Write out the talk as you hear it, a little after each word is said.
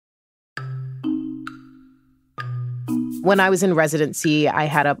When I was in residency, I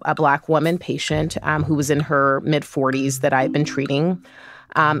had a Black woman patient who was in her mid-40s that I had been treating.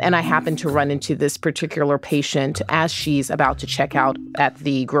 And I happened to run into this particular patient as she's about to check out at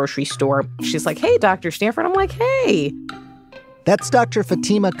the grocery store. She's like, "Hey, Dr. Stanford." I'm like, "Hey." That's Dr.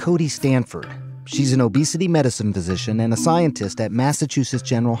 Fatima Cody Stanford. She's an obesity medicine physician and a scientist at Massachusetts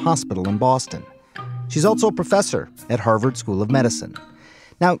General Hospital in Boston. She's also a professor at Harvard School of Medicine.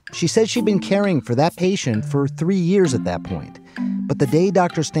 Now, she says she'd been caring for that patient for 3 years at that point. But the day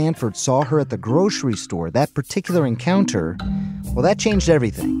Dr. Stanford saw her at the grocery store, that particular encounter, well, that changed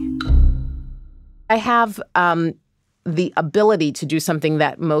everything. I have the ability to do something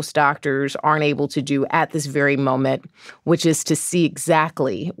that most doctors aren't able to do at this very moment, which is to see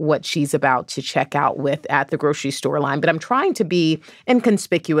exactly what she's about to check out with at the grocery store line. But I'm trying to be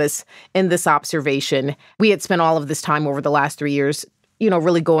inconspicuous in this observation. We had spent all of this time over the last 3 years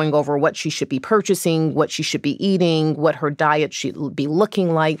really going over what she should be purchasing, what she should be eating, what her diet should be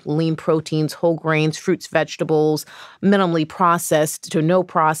looking like, lean proteins, whole grains, fruits, vegetables, minimally processed to no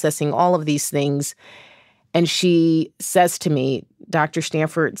processing, all of these things. And she says to me, "Dr.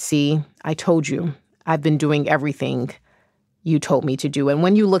 Stanford, see, I told you, I've been doing everything you told me to do." And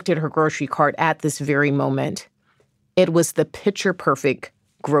when you looked at her grocery cart at this very moment, it was the picture-perfect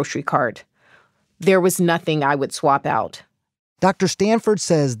grocery cart. There was nothing I would swap out. Dr. Stanford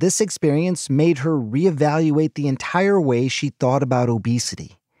says this experience made her reevaluate the entire way she thought about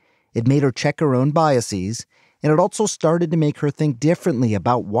obesity. It made her check her own biases, and it also started to make her think differently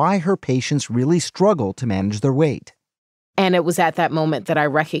about why her patients really struggle to manage their weight. And it was at that moment that I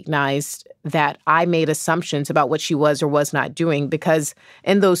recognized that I made assumptions about what she was or was not doing, because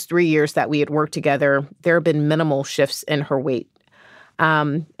in those 3 years that we had worked together, there had been minimal shifts in her weight.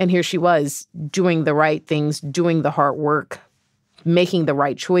 And here she was doing the right things, doing the hard work, making the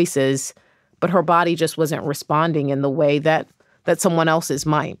right choices, but her body just wasn't responding in the way that someone else's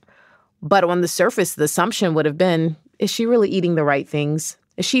might. But on the surface, the assumption would have been, is she really eating the right things?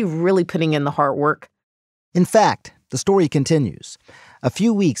 Is she really putting in the hard work? In fact, the story continues. A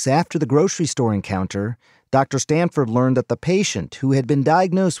few weeks after the grocery store encounter, Dr. Stanford learned that the patient, who had been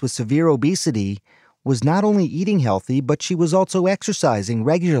diagnosed with severe obesity, was not only eating healthy, but she was also exercising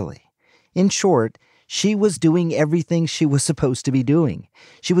regularly. In short, she was doing everything she was supposed to be doing.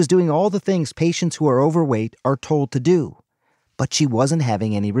 She was doing all the things patients who are overweight are told to do. But she wasn't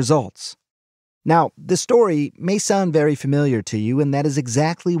having any results. Now, this story may sound very familiar to you, and that is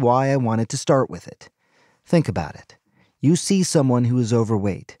exactly why I wanted to start with it. Think about it. You see someone who is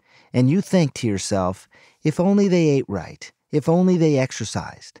overweight, and you think to yourself, if only they ate right, if only they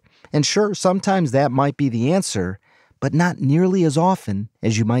exercised. And sure, sometimes that might be the answer, but not nearly as often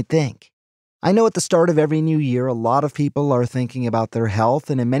as you might think. I know at the start of every new year, a lot of people are thinking about their health,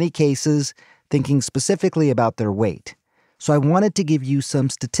 and in many cases, thinking specifically about their weight. So I wanted to give you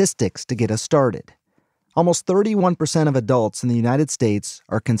some statistics to get us started. Almost 31% of adults in the United States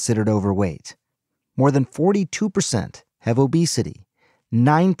are considered overweight. More than 42% have obesity.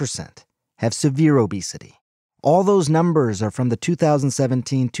 9% have severe obesity. All those numbers are from the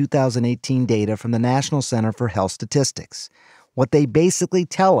 2017-2018 data from the National Center for Health Statistics. What they basically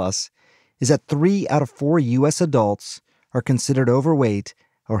tell us is that 3 out of 4 U.S. adults are considered overweight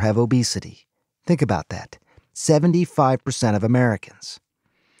or have obesity. Think about that. 75% of Americans.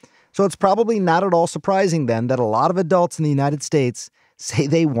 So it's probably not at all surprising then that a lot of adults in the United States say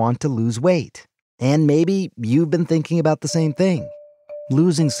they want to lose weight. And maybe you've been thinking about the same thing.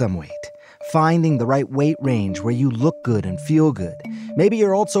 Losing some weight. Finding the right weight range where you look good and feel good. Maybe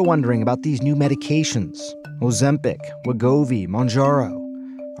you're also wondering about these new medications. Ozempic, Wegovy, Mounjaro.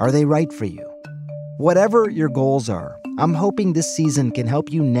 Are they right for you? Whatever your goals are, I'm hoping this season can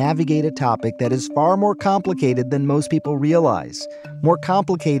help you navigate a topic that is far more complicated than most people realize, more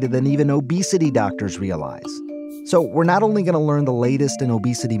complicated than even obesity doctors realize. So we're not only going to learn the latest in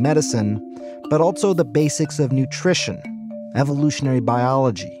obesity medicine, but also the basics of nutrition, evolutionary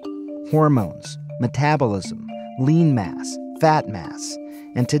biology, hormones, metabolism, lean mass, fat mass.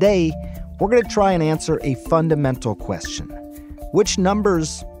 And today, we're going to try and answer a fundamental question. Which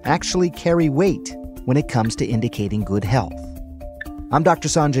numbers actually carry weight when it comes to indicating good health? I'm Dr.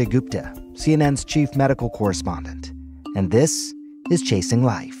 Sanjay Gupta, CNN's chief medical correspondent, and this is Chasing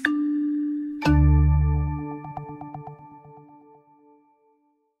Life.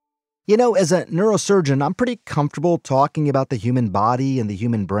 You know, as a neurosurgeon, I'm pretty comfortable talking about the human body and the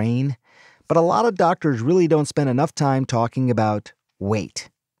human brain, but a lot of doctors really don't spend enough time talking about weight.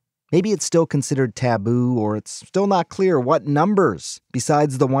 Maybe it's still considered taboo, or it's still not clear what numbers,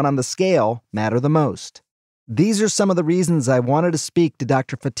 besides the one on the scale, matter the most. These are some of the reasons I wanted to speak to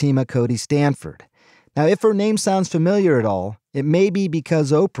Dr. Fatima Cody Stanford. Now, if her name sounds familiar at all, it may be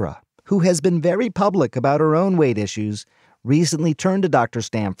because Oprah, who has been very public about her own weight issues, recently turned to Dr.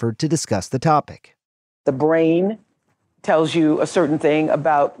 Stanford to discuss the topic. The brain tells you a certain thing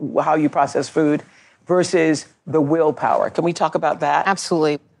about how you process food versus the willpower. Can we talk about that?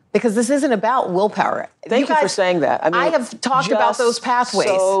 Absolutely. Because this isn't about willpower. Thank you for saying that. I have talked about those pathways.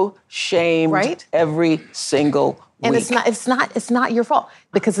 So shamed right? every single week. And it's not your fault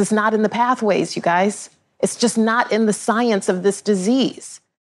because it's not in the pathways, you guys. It's just not in the science of this disease.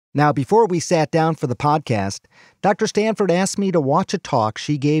 Now, before we sat down for the podcast, Dr. Stanford asked me to watch a talk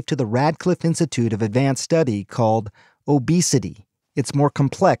she gave to the Radcliffe Institute of Advanced Study called Obesity. It's more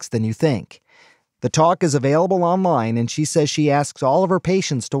complex than you think. The talk is available online, and she says she asks all of her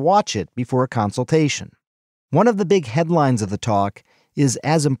patients to watch it before a consultation. One of the big headlines of the talk is,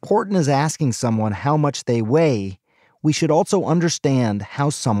 as important as asking someone how much they weigh, we should also understand how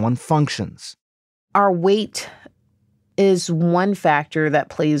someone functions. Our weight is one factor that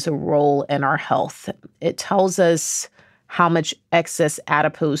plays a role in our health. It tells us how much excess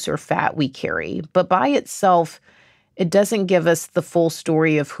adipose or fat we carry, but by itself, it doesn't give us the full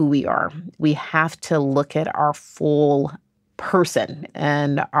story of who we are. We have to look at our full person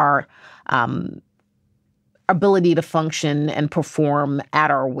and our ability to function and perform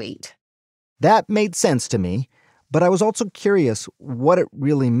at our weight. That made sense to me, but I was also curious what it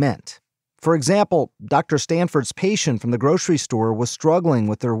really meant. For example, Dr. Stanford's patient from the grocery store was struggling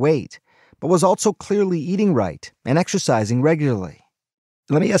with their weight, but was also clearly eating right and exercising regularly.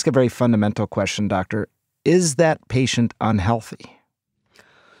 Let me ask a very fundamental question, Doctor. Is that patient unhealthy?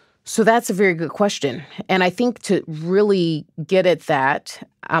 So that's a very good question. And I think to really get at that,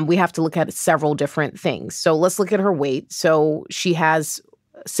 we have to look at several different things. So let's look at her weight. So she has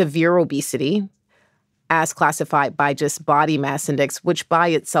severe obesity as classified by just body mass index, which by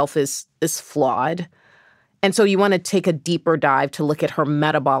itself is flawed. And so you want to take a deeper dive to look at her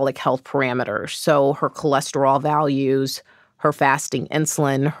metabolic health parameters. So her cholesterol values, her fasting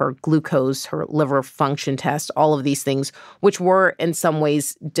insulin, her glucose, her liver function test, all of these things, which were in some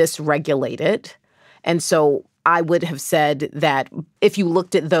ways dysregulated. And so I would have said that if you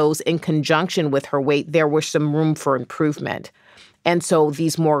looked at those in conjunction with her weight, there was some room for improvement. And so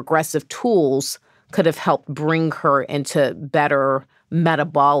these more aggressive tools could have helped bring her into better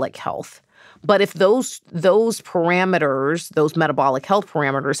metabolic health. But if those parameters, those metabolic health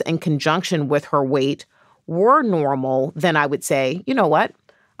parameters in conjunction with her weight were normal, then I would say, you know what?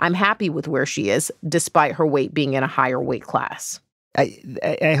 I'm happy with where she is, despite her weight being in a higher weight class.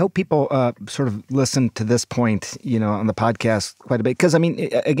 I hope people sort of listen to this point, on the podcast quite a bit. Because,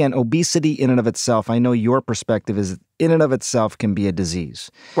 again, obesity in and of itself, I know your perspective is in and of itself can be a disease.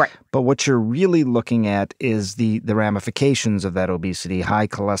 Right. But what you're really looking at is the ramifications of that obesity, high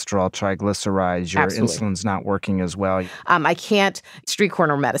cholesterol, triglycerides, your Absolutely. Insulin's not working as well. I can't, street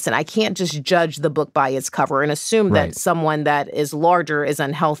corner medicine, I can't just judge the book by its cover and assume Right. that someone that is larger is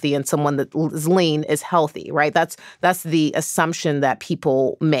unhealthy and someone that is lean is healthy, right? That's the assumption that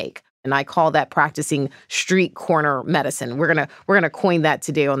people make. And I call that practicing street corner medicine. We're gonna coin that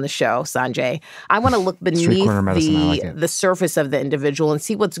today on the show, Sanjay. I want to look beneath the surface of the individual and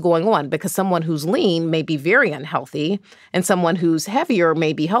see what's going on, because someone who's lean may be very unhealthy and someone who's heavier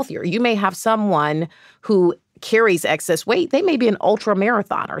may be healthier. You may have someone who carries excess weight. They may be an ultra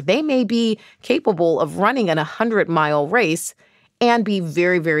marathoner. They may be capable of running an 100-mile race and be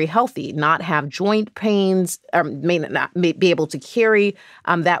very, very healthy, not have joint pains, may be able to carry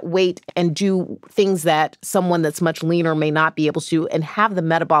that weight and do things that someone that's much leaner may not be able to, and have the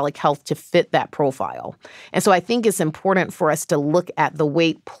metabolic health to fit that profile. And so I think it's important for us to look at the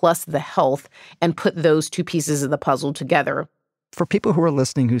weight plus the health and put those two pieces of the puzzle together. For people who are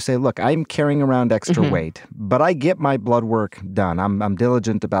listening who say, look, I'm carrying around extra weight, but I get my blood work done. I'm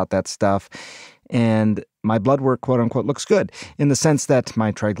diligent about that stuff. And my blood work, quote unquote, looks good in the sense that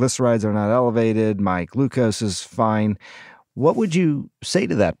my triglycerides are not elevated, my glucose is fine. What would you say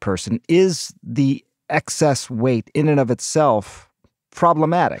to that person? Is the excess weight in and of itself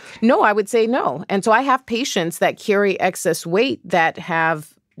problematic? No, I would say no. And so I have patients that carry excess weight that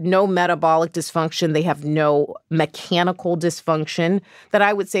have no metabolic dysfunction. They have no mechanical dysfunction that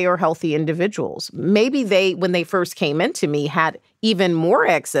I would say are healthy individuals. Maybe they, when they first came into me, had even more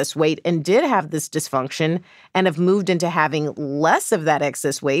excess weight and did have this dysfunction and have moved into having less of that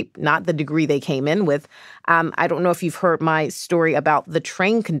excess weight, not the degree they came in with. I don't know if you've heard my story about the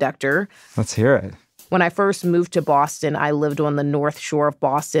train conductor. Let's hear it. When I first moved to Boston, I lived on the North Shore of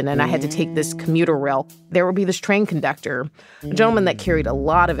Boston, and I had to take this commuter rail. There would be this train conductor, a gentleman that carried a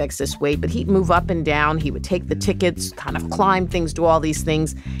lot of excess weight, but he'd move up and down. He would take the tickets, kind of climb things, do all these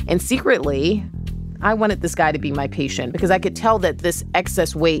things. And secretly, I wanted this guy to be my patient because I could tell that this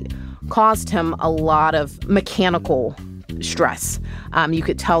excess weight caused him a lot of mechanical stress. You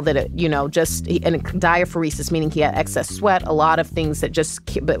could tell that and diaphoresis, meaning he had excess sweat, a lot of things that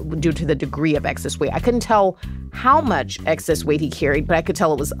but due to the degree of excess weight. I couldn't tell how much excess weight he carried, but I could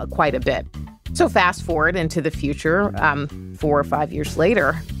tell it was quite a bit. So fast forward into the future, 4 or 5 years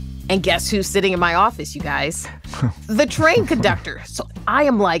later, and guess who's sitting in my office, you guys? The train conductor. So I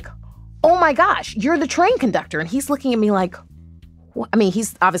am like, oh my gosh, you're the train conductor. And he's looking at me like, I mean,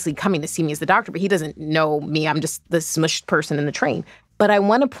 he's obviously coming to see me as the doctor, but he doesn't know me. I'm just the smushed person in the train. But I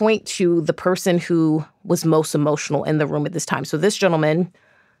want to point to the person who was most emotional in the room at this time. So this gentleman,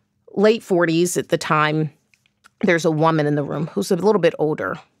 late 40s at the time, there's a woman in the room who's a little bit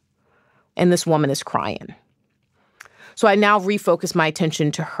older, and this woman is crying. So I now refocus my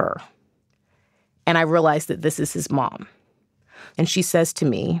attention to her, and I realize that this is his mom. And she says to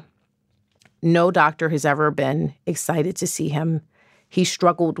me, no doctor has ever been excited to see him. He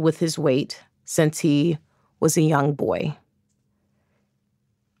struggled with his weight since he was a young boy.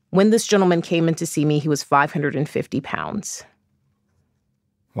 When this gentleman came in to see me, he was 550 pounds.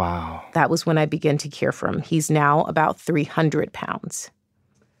 Wow. That was when I began to care for him. He's now about 300 pounds.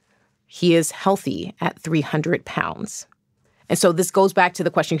 He is healthy at 300 pounds. And so this goes back to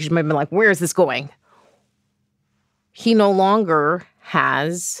the question, because you might have been like, where is this going? He no longer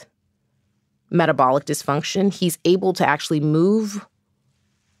has metabolic dysfunction. He's able to actually move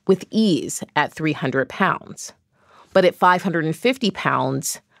with ease at 300 pounds. But at 550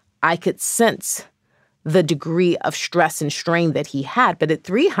 pounds, I could sense the degree of stress and strain that he had. But at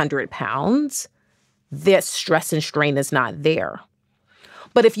 300 pounds, this stress and strain is not there.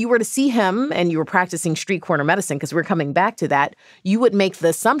 But if you were to see him and you were practicing street corner medicine, because we're coming back to that, you would make the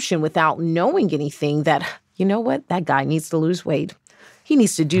assumption without knowing anything that, you know what, that guy needs to lose weight. He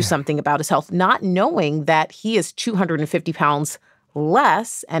needs to do something about his health, not knowing that he is 250 pounds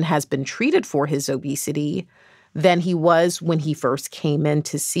less and has been treated for his obesity than he was when he first came in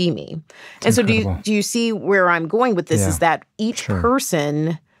to see me. And so do you see where I'm going with this? Is that each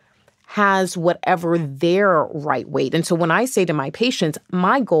person has whatever their right weight. And so when I say to my patients,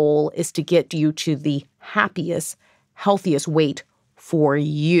 my goal is to get you to the happiest, healthiest weight for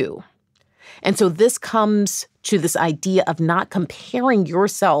you. And so this comes to this idea of not comparing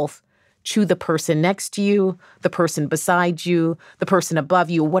yourself to the person next to you, the person beside you, the person above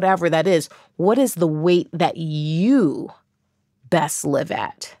you, whatever that is. What is the weight that you best live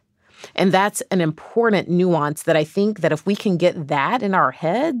at? And that's an important nuance that I think that if we can get that in our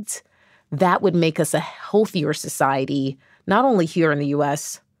heads, that would make us a healthier society, not only here in the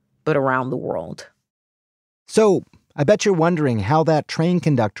U.S., but around the world. So I bet you're wondering how that train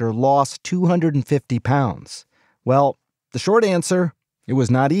conductor lost 250 pounds. Well, the short answer, it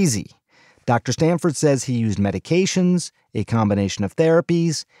was not easy. Dr. Stanford says he used medications, a combination of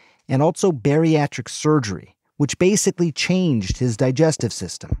therapies, and also bariatric surgery, which basically changed his digestive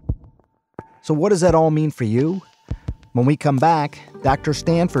system. So what does that all mean for you? When we come back, Dr.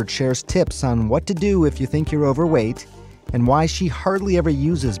 Stanford shares tips on what to do if you think you're overweight and why she hardly ever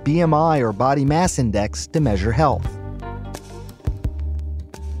uses BMI or body mass index to measure health.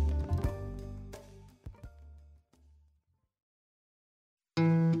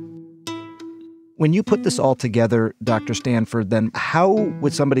 When you put this all together, Dr. Stanford, then how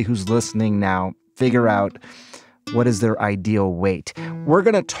would somebody who's listening now figure out what is their ideal weight? We're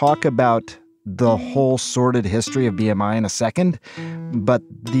going to talk about the whole sordid history of BMI in a second, but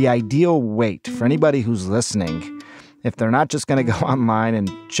the ideal weight for anybody who's listening, if they're not just going to go online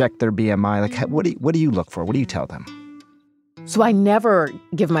and check their BMI, like what do you look for? What do you tell them? So I never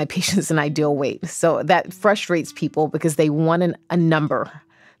give my patients an ideal weight. So that frustrates people because they want a number.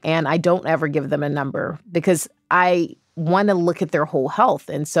 And I don't ever give them a number because I want to look at their whole health.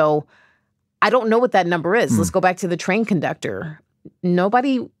 And so I don't know what that number is. Let's go back to the train conductor.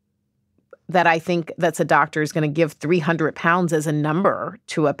 Nobody that I think that's a doctor is going to give 300 pounds as a number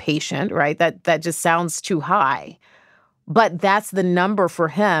to a patient, right? That just sounds too high. But that's the number for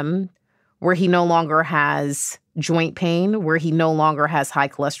him where he no longer has joint pain, where he no longer has high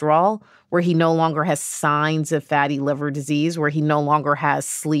cholesterol, where he no longer has signs of fatty liver disease, where he no longer has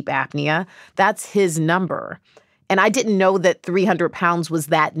sleep apnea. That's his number. And I didn't know that 300 pounds was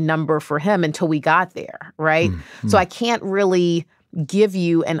that number for him until we got there, right? Mm-hmm. So I can't really give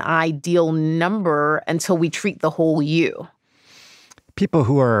you an ideal number until we treat the whole you. People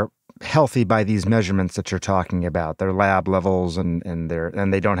who are healthy by these measurements that you're talking about, their lab levels and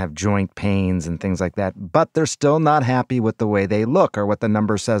they don't have joint pains and things like that, but they're still not happy with the way they look or what the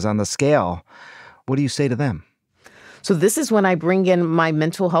number says on the scale. What do you say to them? So this is when I bring in my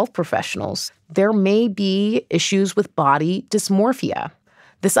mental health professionals. There may be issues with body dysmorphia,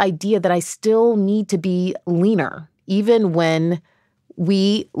 this idea that I still need to be leaner, even when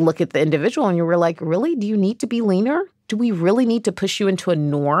we look at the individual and you're like, really? Do you need to be leaner? Do we really need to push you into a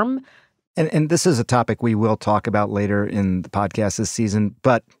norm? And this is a topic we will talk about later in the podcast this season.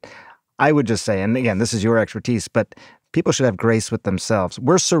 But I would just say, and again, this is your expertise, but people should have grace with themselves.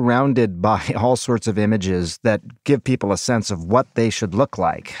 We're surrounded by all sorts of images that give people a sense of what they should look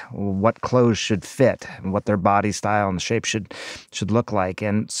like, what clothes should fit, and what their body style and shape should look like.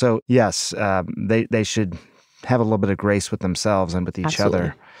 And so, yes, they should have a little bit of grace with themselves and with each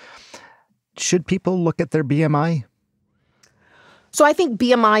other. Should people look at their BMI? So I think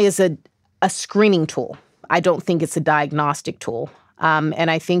BMI is a screening tool. I don't think it's a diagnostic tool.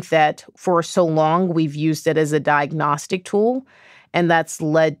 And I think that for so long, we've used it as a diagnostic tool, and that's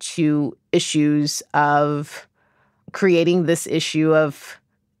led to issues of creating this issue of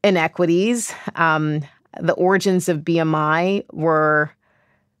inequities. The origins of BMI were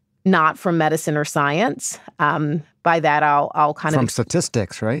not from medicine or science. By that, I'll kind of... From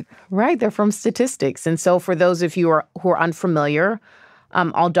statistics, right? Right, they're from statistics. And so for those of you who are unfamiliar,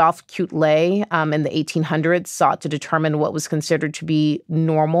 Adolphe Quetelet in the 1800s sought to determine what was considered to be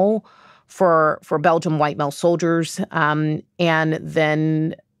normal for Belgian white male soldiers. And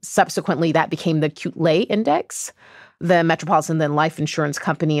then subsequently that became the Quetelet Index. The Metropolitan then Life Insurance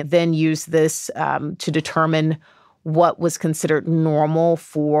Company then used this to determine what was considered normal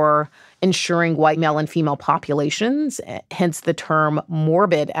for ensuring white male and female populations, hence the term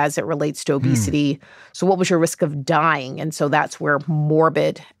morbid as it relates to obesity. So what was your risk of dying? And so that's where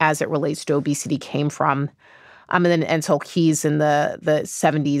morbid as it relates to obesity came from. And then Ancel Keys in the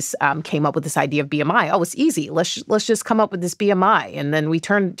 70s came up with this idea of BMI. Oh, it's easy. Let's just come up with this BMI. And then we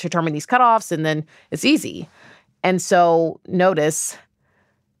determine these cutoffs, and then it's easy. And so notice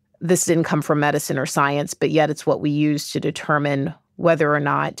this didn't come from medicine or science, but yet it's what we use to determine whether or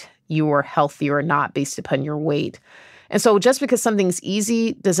not you are healthy or not based upon your weight. And so just because something's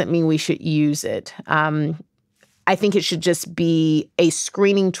easy doesn't mean we should use it. I think it should just be a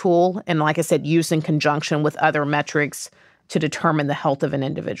screening tool, and like I said, used in conjunction with other metrics to determine the health of an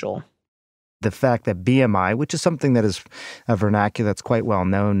individual. The fact that BMI, which is something that is a vernacular that's quite well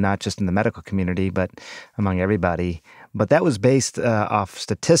known, not just in the medical community, but among everybody, but that was based off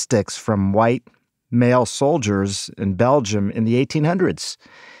statistics from white male soldiers in Belgium in the 1800s.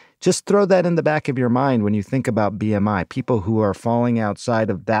 Just throw that in the back of your mind when you think about BMI. People who are falling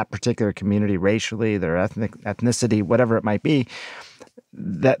outside of that particular community racially, their ethnicity, whatever it might be,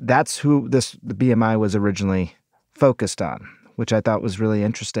 that's who the BMI was originally focused on, which I thought was really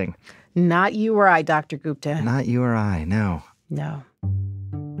interesting. Not you or I, Dr. Gupta. Not you or I, no. No.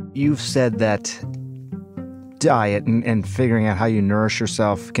 You've said that diet and figuring out how you nourish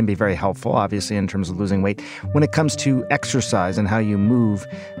yourself can be very helpful, obviously, in terms of losing weight. When it comes to exercise and how you move,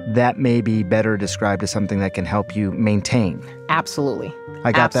 that may be better described as something that can help you maintain. Absolutely.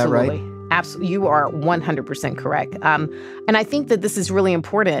 I got that right? Absolutely. You are 100% correct. And I think that this is really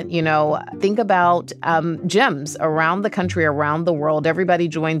important. You know, think about gyms around the country, around the world. Everybody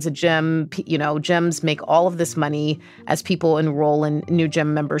joins a gym. You know, gyms make all of this money as people enroll in new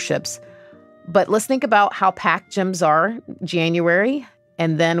gym memberships. But let's think about how packed gyms are January,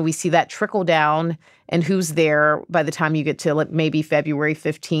 and then we see that trickle down and who's there by the time you get to maybe February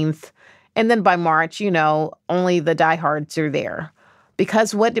 15th. And then by March, you know, only the diehards are there.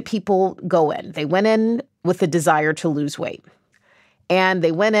 Because what did people go in? They went in with the desire to lose weight. And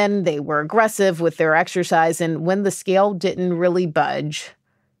they went in, they were aggressive with their exercise, and when the scale didn't really budge,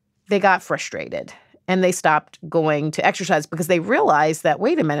 they got frustrated. And they stopped going to exercise because they realized that,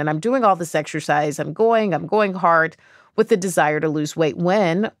 wait a minute, I'm doing all this exercise, I'm going hard with the desire to lose weight,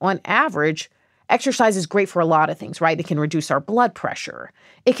 when, on average, exercise is great for a lot of things, right? It can reduce our blood pressure.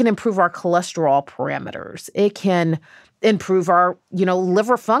 It can improve our cholesterol parameters. It can improve our,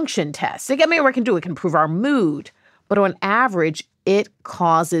 liver function tests. It can improve our mood. But on average, it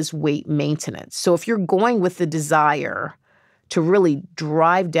causes weight maintenance. So if you're going with the desire to really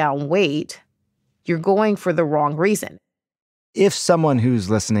drive down weight, you're going for the wrong reason. If someone who's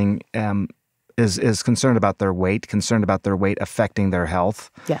listening is concerned about their weight affecting their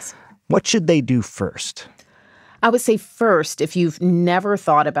health, yes, what should they do first? I would say first, if you've never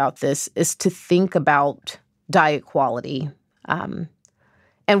thought about this, is to think about diet quality. And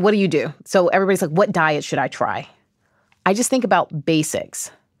what do you do? So everybody's like, what diet should I try? I just think about basics.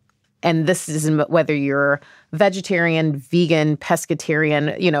 And this is whether you're vegetarian, vegan,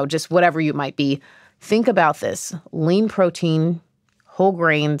 pescatarian, just whatever you might be. Think about this: lean protein, whole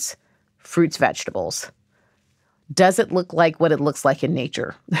grains, fruits, vegetables. Does it look like what it looks like in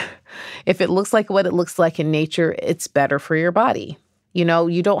nature? If it looks like what it looks like in nature, it's better for your body. You know,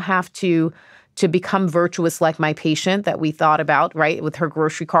 you don't have to become virtuous like my patient that we thought about, right, with her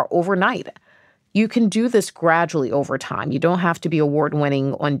grocery cart overnight. You can do this gradually over time. You don't have to be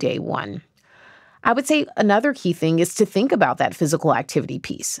award-winning on day one. I would say another key thing is to think about that physical activity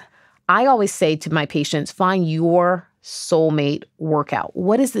piece. I always say to my patients, find your soulmate workout.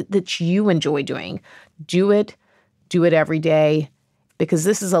 What is it that you enjoy doing? Do it every day, because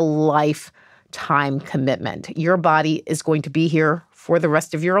this is a lifetime commitment. Your body is going to be here for the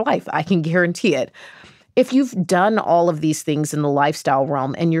rest of your life. I can guarantee it. If you've done all of these things in the lifestyle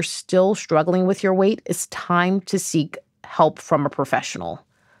realm and you're still struggling with your weight, it's time to seek help from a professional.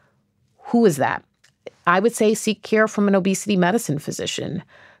 Who is that? I would say seek care from an obesity medicine physician.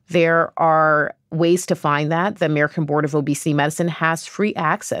 There are ways to find that. The American Board of Obesity Medicine has free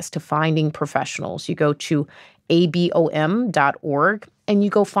access to finding professionals. You go to abom.org and you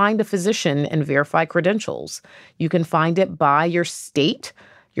go find a physician and verify credentials. You can find it by your state,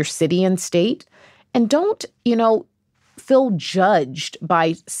 your city and state. And don't, feel judged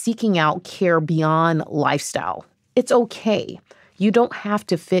by seeking out care beyond lifestyle. It's okay. You don't have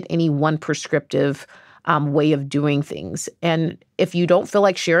to fit any one prescriptive way of doing things. And if you don't feel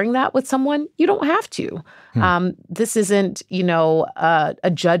like sharing that with someone, you don't have to. This isn't,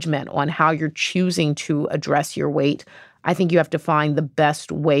 a judgment on how you're choosing to address your weight. I think you have to find the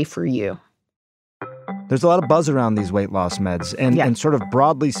best way for you. There's a lot of buzz around these weight loss meds. And sort of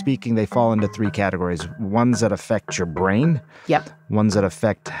broadly speaking, they fall into three categories. Ones that affect your brain. Yep. Ones that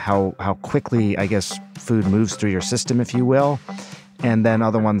affect how quickly, I guess, food moves through your system, if you will. And then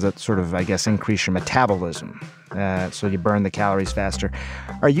other ones that sort of, I guess, increase your metabolism. So you burn the calories faster.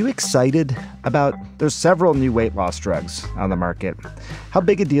 Are you excited about, there's several new weight loss drugs on the market. How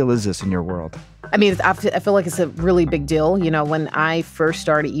big a deal is this in your world? I mean, I feel like it's a really big deal. When I first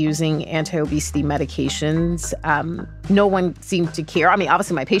started using anti-obesity medications, no one seemed to care. I mean,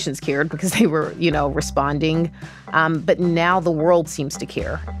 obviously my patients cared because they were, responding. But now the world seems to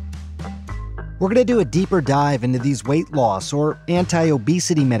care. We're going to do a deeper dive into these weight loss or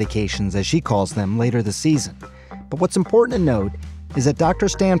anti-obesity medications, as she calls them, later this season. But what's important to note is that Dr.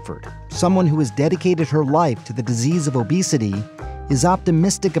 Stanford, someone who has dedicated her life to the disease of obesity, is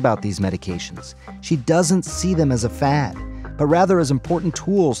optimistic about these medications. She doesn't see them as a fad, but rather as important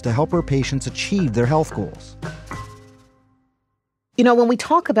tools to help her patients achieve their health goals. When we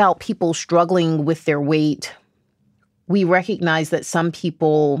talk about people struggling with their weight, we recognize that some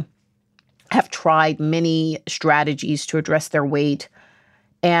people have tried many strategies to address their weight,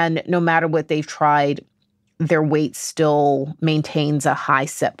 and no matter what they've tried, their weight still maintains a high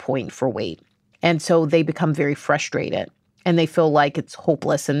set point for weight. And so they become very frustrated, and they feel like it's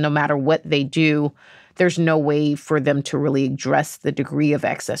hopeless, and no matter what they do, there's no way for them to really address the degree of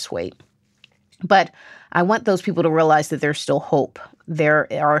excess weight. But I want those people to realize that there's still hope. There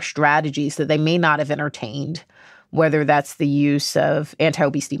are strategies that they may not have entertained, whether that's the use of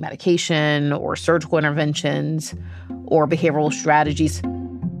anti-obesity medication or surgical interventions or behavioral strategies.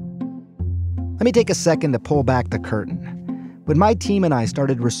 Let me take a second to pull back the curtain. When my team and I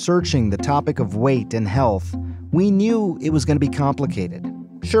started researching the topic of weight and health, we knew it was going to be complicated.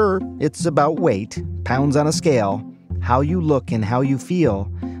 Sure, it's about weight, pounds on a scale, how you look and how you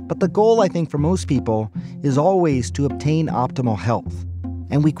feel, but the goal, I think, for most people is always to obtain optimal health.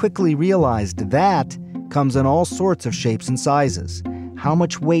 And we quickly realized that comes in all sorts of shapes and sizes. How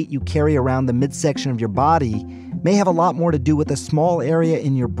much weight you carry around the midsection of your body may have a lot more to do with a small area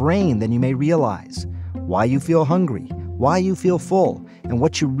in your brain than you may realize. Why you feel hungry, why you feel full, and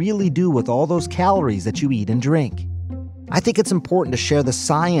what you really do with all those calories that you eat and drink. I think it's important to share the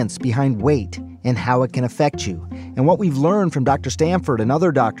science behind weight and how it can affect you. And what we've learned from Dr. Stanford and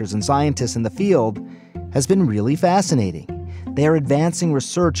other doctors and scientists in the field has been really fascinating. They are advancing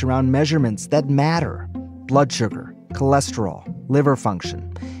research around measurements that matter: blood sugar, cholesterol, liver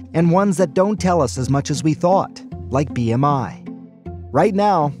function, and ones that don't tell us as much as we thought, like BMI. Right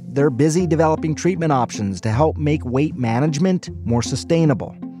now, they're busy developing treatment options to help make weight management more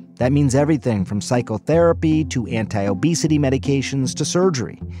sustainable. That means everything from psychotherapy to anti-obesity medications to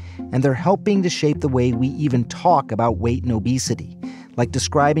surgery. And they're helping to shape the way we even talk about weight and obesity, like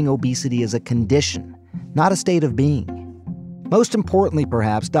describing obesity as a condition, not a state of being. Most importantly,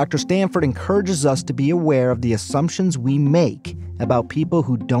 perhaps, Dr. Stanford encourages us to be aware of the assumptions we make about people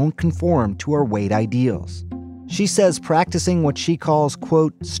who don't conform to our weight ideals. She says practicing what she calls,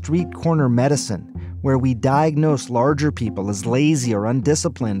 quote, street corner medicine, where we diagnose larger people as lazy or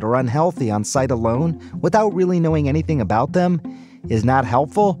undisciplined or unhealthy on sight alone without really knowing anything about them, is not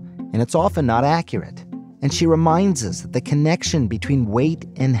helpful, and it's often not accurate. And she reminds us that the connection between weight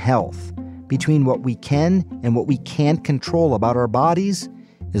and health, between what we can and what we can't control about our bodies,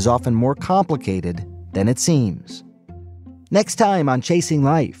 is often more complicated than it seems. Next time on Chasing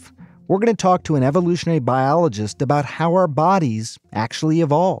Life, we're going to talk to an evolutionary biologist about how our bodies actually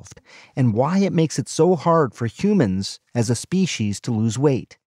evolved and why it makes it so hard for humans as a species to lose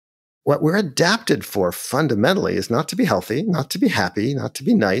weight. What we're adapted for fundamentally is not to be healthy, not to be happy, not to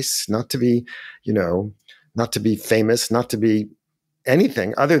be nice, not to be, not to be famous, not to be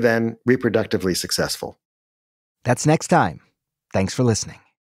anything other than reproductively successful. That's next time. Thanks for listening.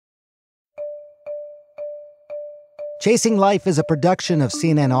 Chasing Life is a production of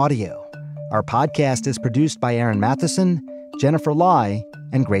CNN Audio. Our podcast is produced by Aaron Matheson, Jennifer Lai,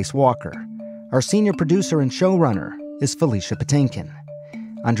 and Grace Walker. Our senior producer and showrunner is Felicia Patinkin.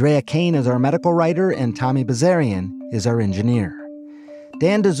 Andrea Kane is our medical writer, and Tommy Bazarian is our engineer.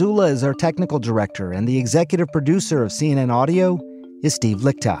 Dan Dzula is our technical director, and the executive producer of CNN Audio is Steve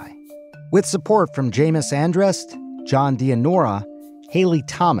Lichtai. With support from Jameis Andrest, John Dianora, Haley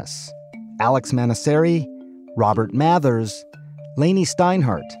Thomas, Alex Manasseri, Robert Mathers, Lainey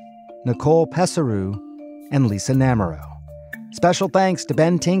Steinhardt, Nicole Pesaru, and Lisa Namaro. Special thanks to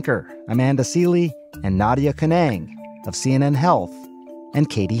Ben Tinker, Amanda Seeley, and Nadia Kanang of CNN Health, and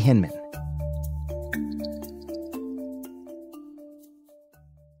Katie Hinman.